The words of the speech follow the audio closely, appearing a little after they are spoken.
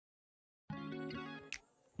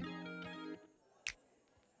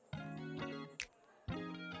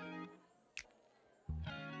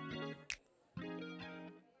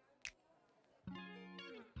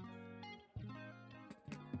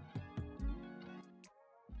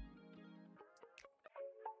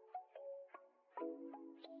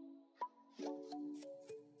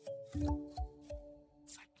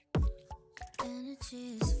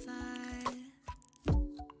Energy is fire,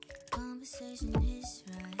 conversation is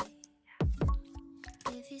right.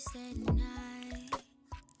 If you stay tonight,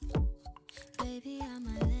 baby, I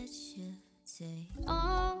might let you say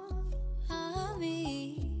all of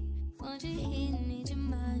me. Want you here, need your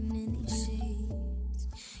mind in these sheets.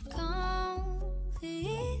 Completely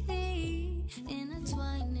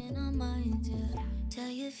intertwined in our minds, yeah. Tell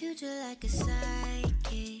your future like a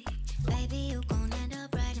psychic. Baby, you gon' end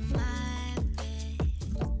up right in my bed.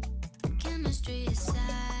 Chemistry is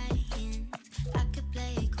science. I could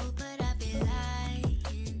play it cool, but I'd be lying.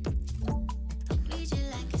 Read you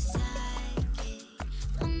like a psychic.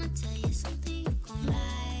 I'ma tell you something, you gon'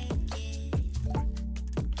 like it.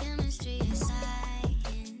 Chemistry is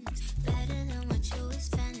science. Better than what you was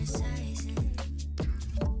fantasizing.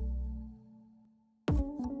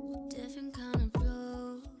 Different kind of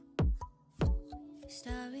blue.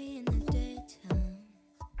 Starry in the daytime.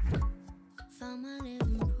 Found my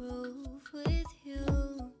living proof with you.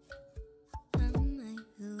 I might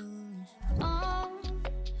lose all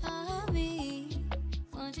of me.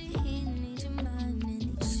 Want you here, need your mind in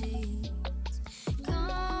these sheets.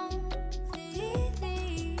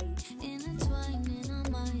 Completely intertwined in our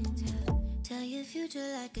minds, yeah. Tell your future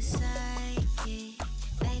like a psychic.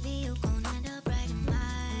 Baby, you gon' end up right in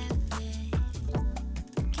my bed.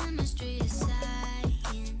 Chemistry is science.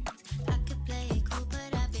 I could play it cool,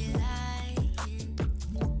 but I'd be lying.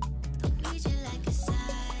 Read you like a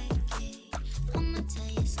psychic. I'ma tell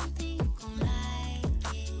you something, you gon'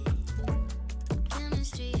 like it.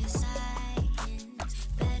 Chemistry is science.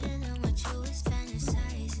 Better than what you was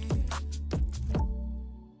fantasizing.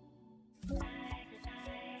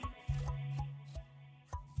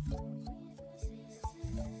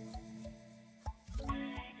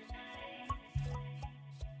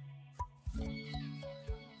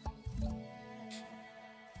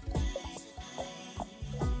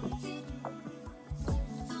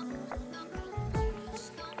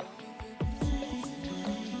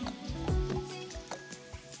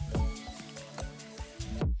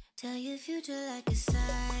 Tell your future like a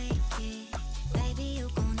psychic. Baby, you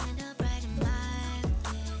gon' end up right in my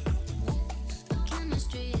bed.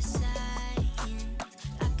 Chemistry is science.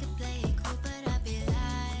 I could play it cool, but I'd be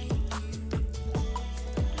lying.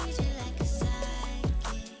 Read you like a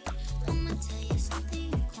psychic. I'ma tell you something,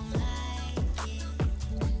 you gon' like it.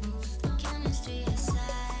 Chemistry is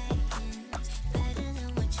science. Better than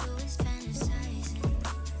what you was fantasizing.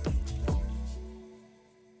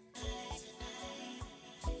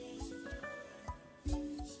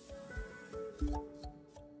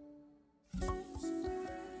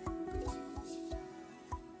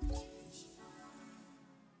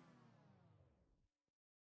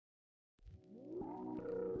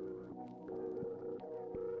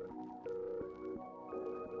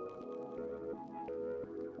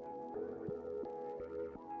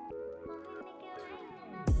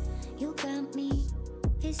 You got me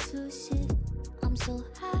exclusive. I'm so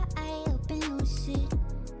high up and lucid.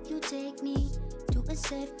 You take me to a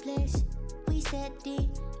safe place. We steady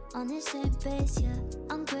on the same pace, yeah.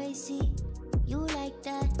 I'm crazy, you like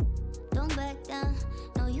that. Don't back down,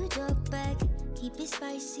 no you talk back. Keep it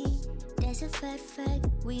spicy, that's a fact.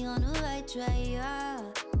 We on the right track, yeah.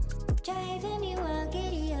 Driving me wild,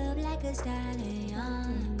 giddy up like a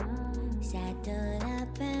stallion. Saddle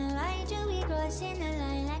up and ride you, we crossing the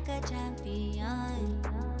line like a champion.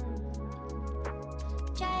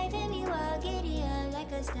 Driving me wild, giddy up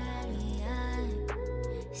like a stallion.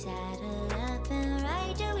 Saddle up and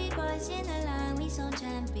ride you, we crossing the line, we some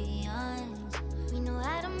champions. We know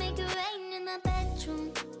how to make it rain in the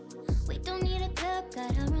bedroom. We don't need a club,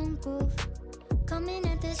 got our own groove. Coming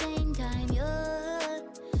at the same time, yeah.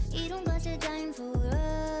 You don't got the time for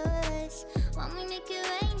us. When we make it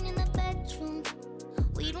rain in the bedroom,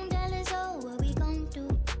 we don't tell us all what we gon' do.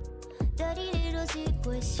 Dirty little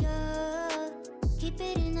secrets, yeah. Keep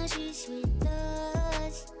it in the sheets with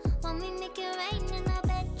us. When we make it rain in the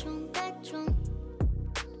bedroom.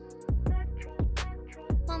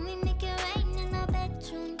 When we make it rain in the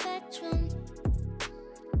bedroom.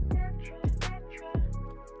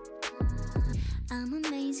 I'm a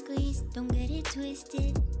main squeeze, don't get it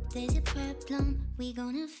twisted. There's a problem, we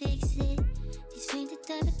gonna fix it. This ain't the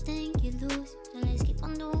type of thing you lose, so let's keep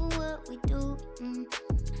on doing what we do.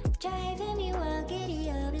 Driving me wild, giddy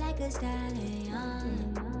up like a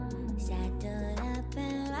stallion. Saddle up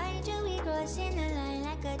and ride you, we crossing the line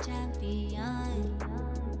like a champion.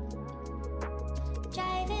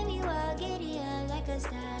 Driving me wild, giddy up like a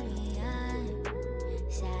stallion.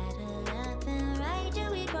 Saddle up and ride you,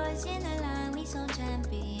 we crossing the line, we some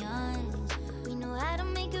champions. We know how to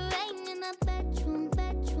make it rain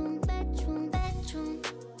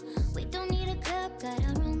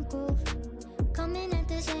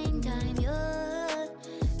the same time.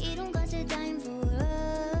 You don't got the time for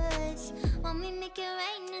us. Want me make it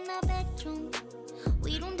rain in our bedroom?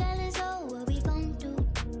 We don't tell us all what we gon' do.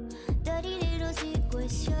 Dirty little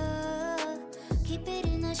secrets, yeah. Keep it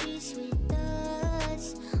in the sheets with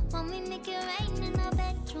us. Want me make it rain in our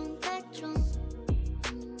bedroom, bedroom.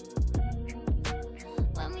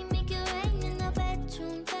 Want me make it rain in our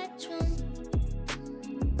bedroom, bedroom.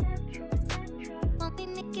 Want me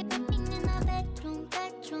make it rain in our bedroom,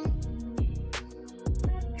 bedroom.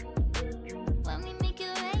 Want me make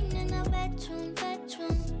it rain in our bedroom,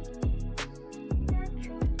 bedroom.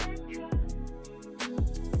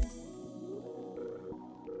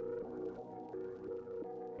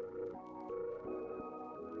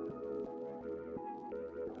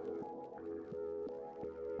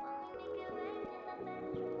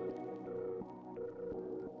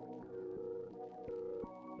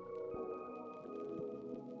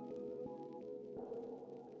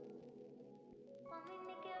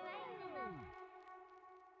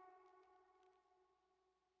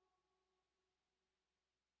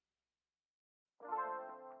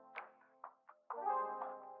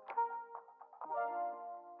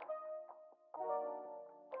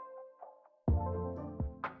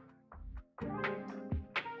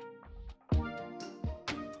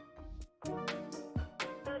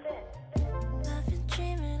 I've been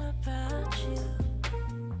dreaming about you.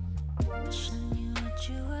 Wish I knew what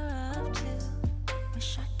you were up to.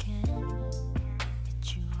 Wish I can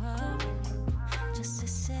hit you up just to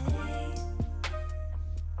say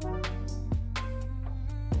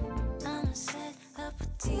I'ma set up a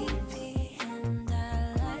TV and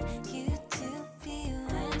I like you to be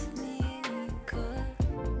with me. We could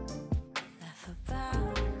laugh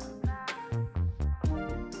about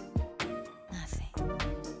nothing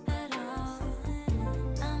at all.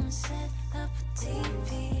 I'ma set up a TV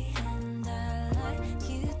and I like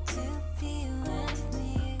you to be with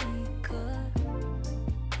me. We could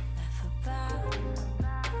laugh about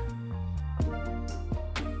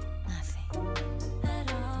nothing at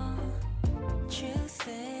all. Truth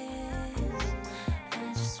is,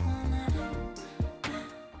 I just wanna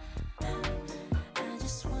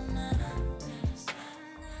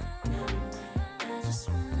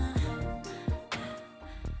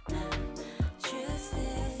truth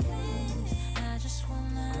is,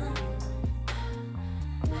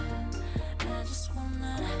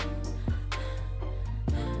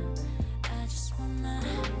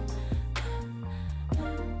 I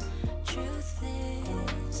just wanna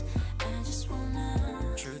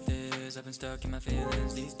Truth is, I've been stuck in my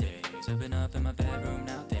feelings these days. I've been up in my bedroom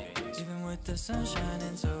nowadays. Even with the sun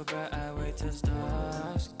shining so bright, I wait till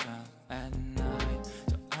stars come at night,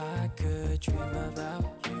 so I could dream about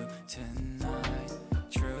you tonight.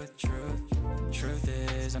 Truth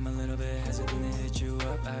is, I'm a little bit hesitant to hit you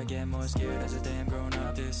up. I get more scared as a damn grown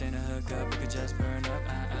up. This ain't a hookup, we could just burn up.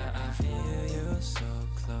 I feel you so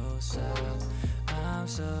close up. I'm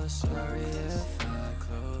so sorry if I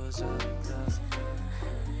close up.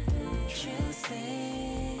 Truth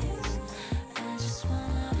is, I just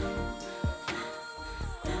wanna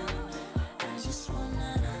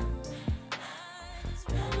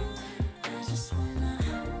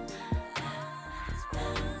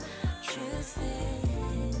truth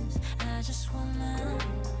is, I just wanna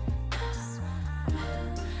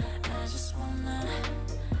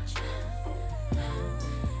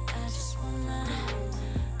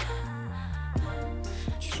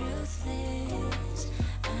truth is,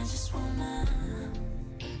 I just wanna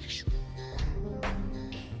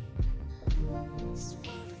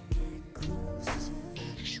get close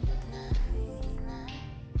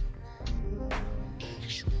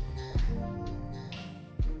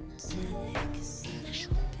to take a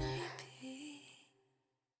sip, baby.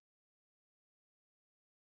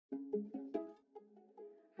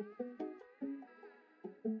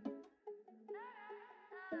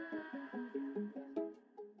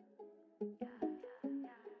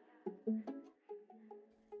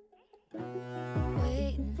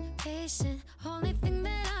 Waiting, patient, only thing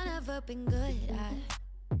that I've never been good at.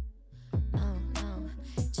 No,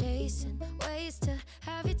 chasing ways to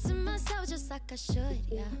have it to myself just like I should,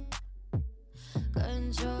 yeah.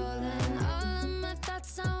 Controlling all of my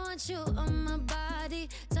thoughts, I want you on my body.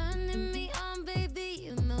 Turning me on, baby,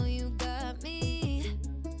 you know you got me.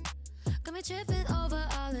 Got me tripping over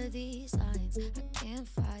all of these lines, I can't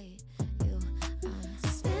fight you.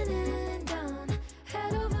 I'm spinning down,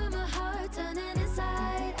 head over my heart, turning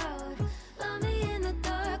inside out. Love me in the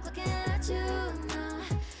dark, looking at you now.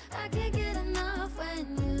 I can't get enough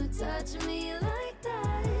when you touch me like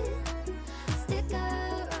that. Stick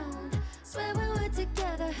around, swear when we're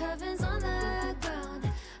together, heaven's on the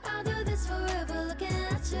ground.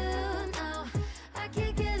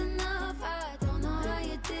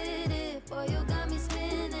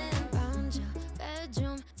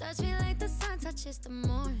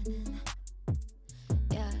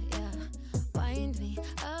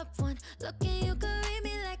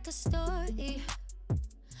 a story.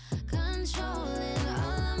 Controlling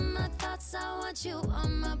all of my thoughts, I want you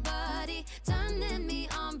on my body. Turning me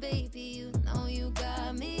on, baby, you know you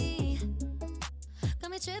got me.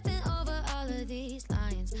 Got me tripping over all of these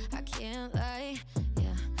lines, I can't lie,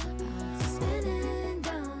 yeah. I'm spinning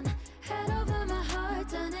down, head over my heart,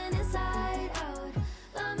 turning inside out.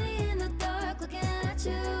 Love me in the dark, looking at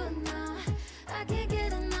you now. I can't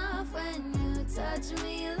get enough when you touch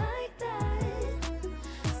me like that.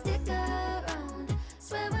 Stick around,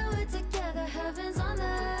 swear when we're together, heaven's on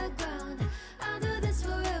the ground. I'll do this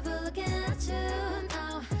forever, looking at you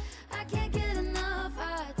now. I can't get enough,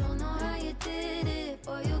 I don't know how you did it.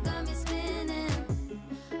 Boy, you got me spinning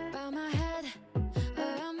round my head,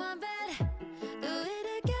 around my bed. Do it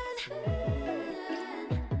again.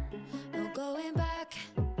 No going back,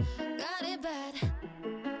 got it bad.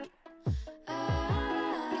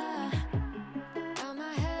 Round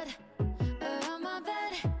my head, around my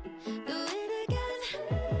bed. Do it again.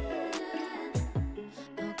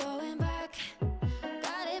 No going back,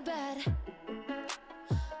 got it bad.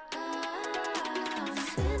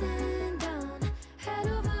 Spinning down, head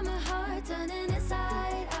over my heart, turning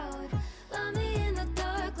inside out. Love me in the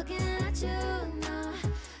dark, looking at you now.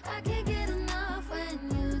 I can't get enough when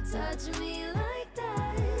you touch me like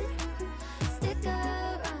that. Stick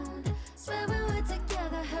around, swear when we're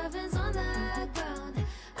together, heaven's on the ground.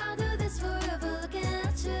 I'll do this forever, looking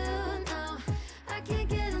at you now. I can't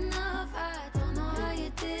get enough, I don't know how you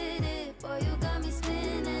did it. Boy, you got me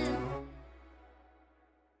spinning.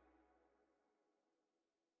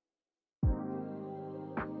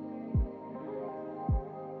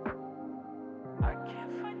 I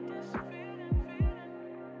can't fight this feeling.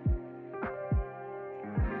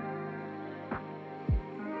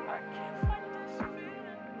 I can't fight this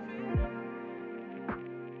feeling.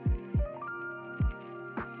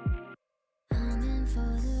 I'm in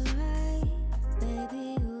for the ride, baby,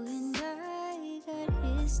 you and I got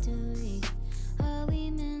history. Are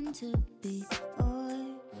we meant to be, or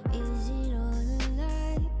is it all a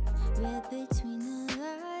lie? Read between the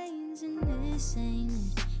lines and this ain't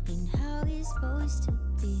it, ain't how it's supposed to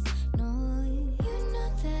be. No, you know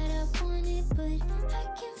that I want it, but I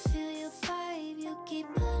can feel your vibe. You keep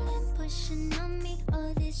pulling, pushing on me.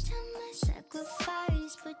 All this time I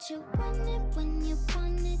sacrifice, but you want it when you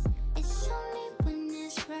want it. It's only when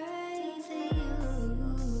it's right for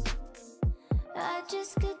you. I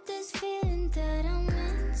just got this feeling that I'm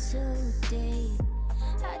meant to date.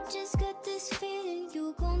 I just got this feeling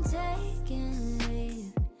you gon' take and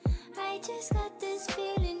leave. I just got this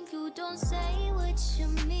feeling you don't say what you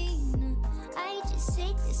mean. I just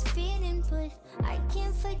hate this feeling, but I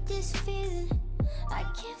can't fight this feeling. I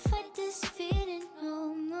can't fight this feeling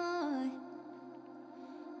no more.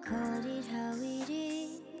 Call it how it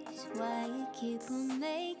is. Why you keep on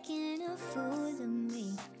making a fool of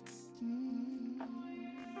me?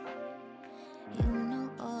 You know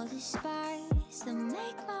all the spice that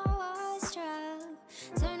make my walls drop.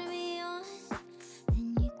 Turning me on,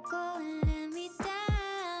 then you go and let me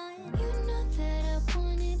down. You know that I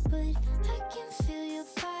want it, but I can feel your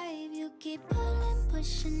vibe. You keep pulling,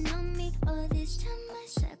 pushing on me. All this time I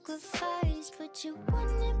sacrifice, but you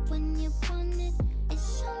want it when you want it.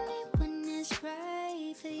 It's only when it's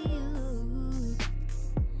right for you.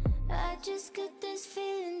 I just got this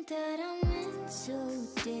feeling that I'm meant to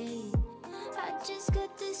date. I just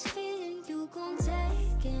got this feeling you gon'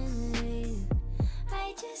 take and leave.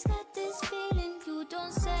 I just got this feeling you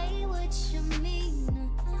don't say what you mean.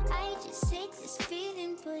 I just hate this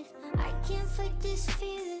feeling, but I can't fight this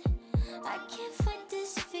feeling. I can't fight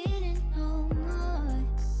this feeling no more.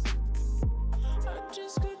 I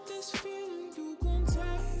just got this feeling you gon'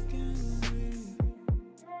 take and leave.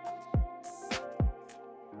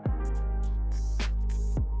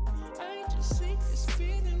 I just hate this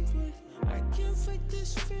feeling, but I can't fight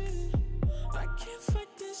this feeling. I can't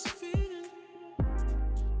fight this feeling.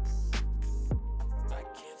 I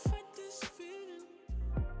can't fight this feeling.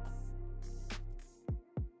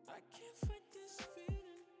 I can't fight this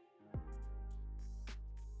feeling.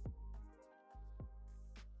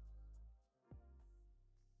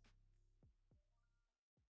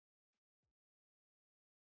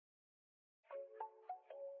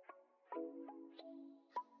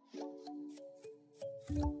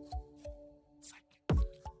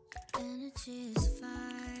 Energy is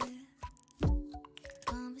fire,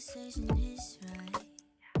 conversation is right.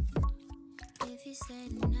 If you stay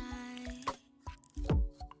tonight,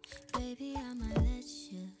 baby, I might let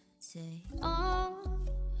you take all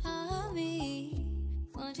of me.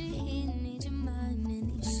 Want you here, need your mind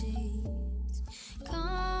in these sheets.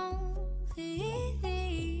 Completely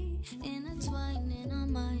intertwined in our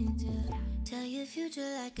minds.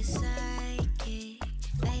 future like a psychic.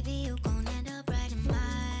 Baby, you gon' end up right in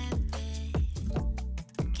my bed.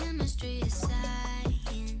 Chemistry is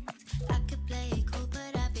science. I could play it cool,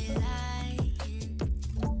 but I'd be lying.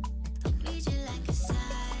 Read you like a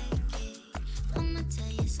psychic. I'ma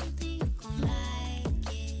tell you something, you gon'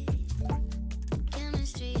 like it.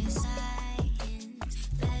 Chemistry is science.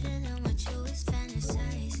 Better than what you was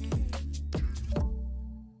fantasizing.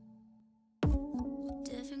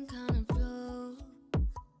 Different kind of blue.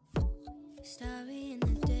 Starry in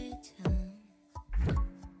the daytime.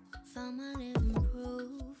 Found my living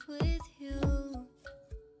proof with you.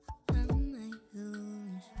 I might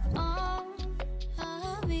lose. Oh,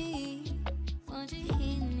 hubby, won't you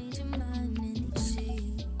hear me? Your mind in the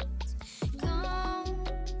sheets.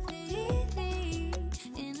 Completely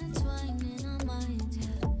intertwined in our minds.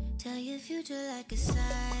 Yeah. Tell your future like a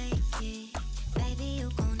psychic. Baby, you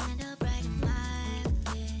gon' end up right in my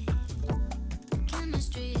bed.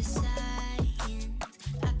 Chemistry is science.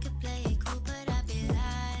 I could play it cool, but I'd be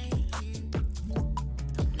lying.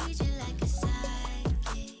 Read you like a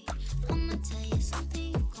psychic. I'ma tell you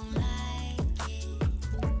something, you gon' like it.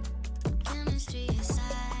 Chemistry is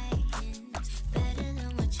science. Better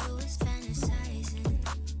than what you was fantasizing.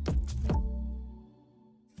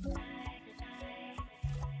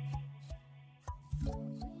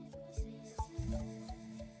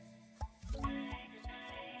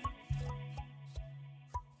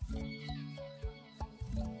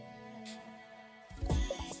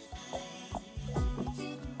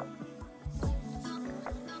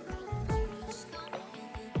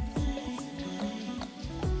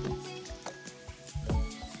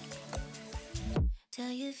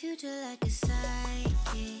 Tell your future like a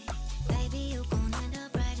psychic. Baby, you gon' end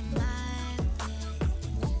up right in my bed.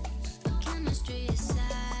 Chemistry is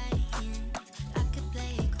science. I could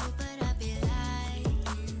play it cool, but I'd be lying.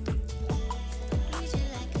 Read you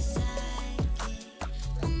like a psychic.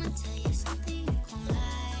 I'ma tell you something, you gon'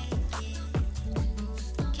 like it.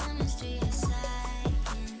 Chemistry is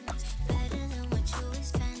science. Better than what you was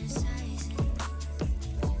fantasizing.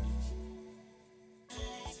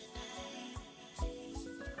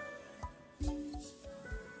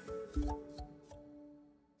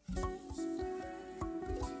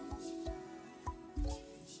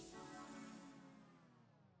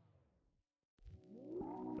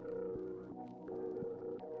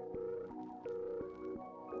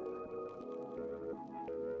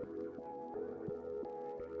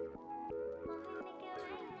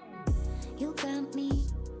 You got me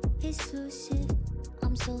exclusive.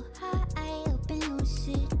 I'm so high up and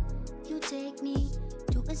lucid. You take me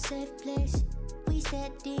to a safe place. We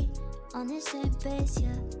steady on the same pace,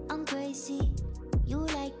 yeah. I'm crazy, you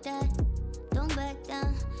like that. Don't back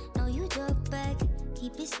down, no you drop back.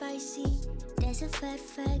 Keep it spicy, there's a fat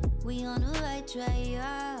fact. We on the right track,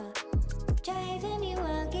 yeah. Driving me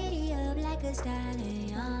wild, giddy up like a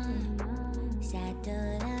stallion.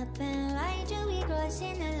 Saddle up and ride you, we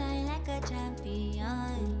crossing the line like a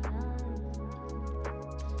champion.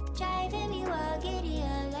 Driving me wild, giddy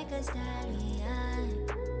up like a stallion.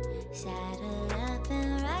 Saddle up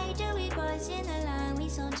and ride you, we crossing the line, we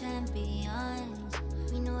some champions.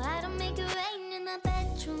 We know how to make it rain in the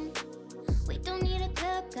bedroom. We don't need a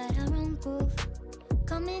club, got our own groove.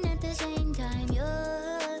 Coming at the same time,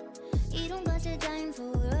 yo.